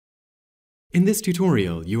In this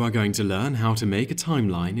tutorial, you are going to learn how to make a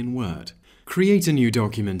timeline in Word. Create a new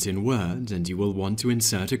document in Word and you will want to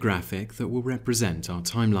insert a graphic that will represent our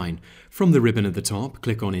timeline. From the ribbon at the top,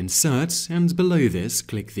 click on Insert, and below this,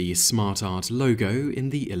 click the SmartArt logo in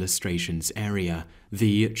the Illustrations area.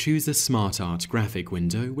 The Choose a SmartArt Graphic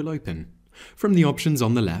window will open. From the options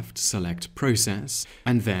on the left, select Process,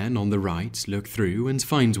 and then on the right, look through and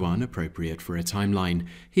find one appropriate for a timeline.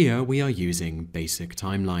 Here we are using Basic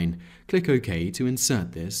Timeline. Click OK to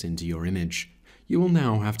insert this into your image. You will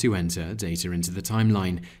now have to enter data into the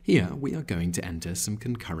timeline. Here we are going to enter some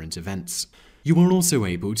concurrent events. You are also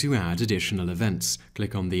able to add additional events.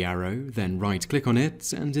 Click on the arrow, then right-click on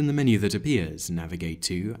it, and in the menu that appears, navigate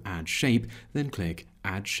to Add Shape, then click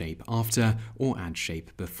Add Shape After or Add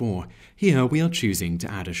Shape Before. Here we are choosing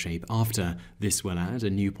to add a shape after. This will add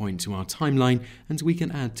a new point to our timeline, and we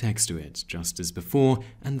can add text to it just as before,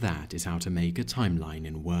 and that is how to make a timeline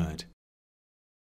in Word.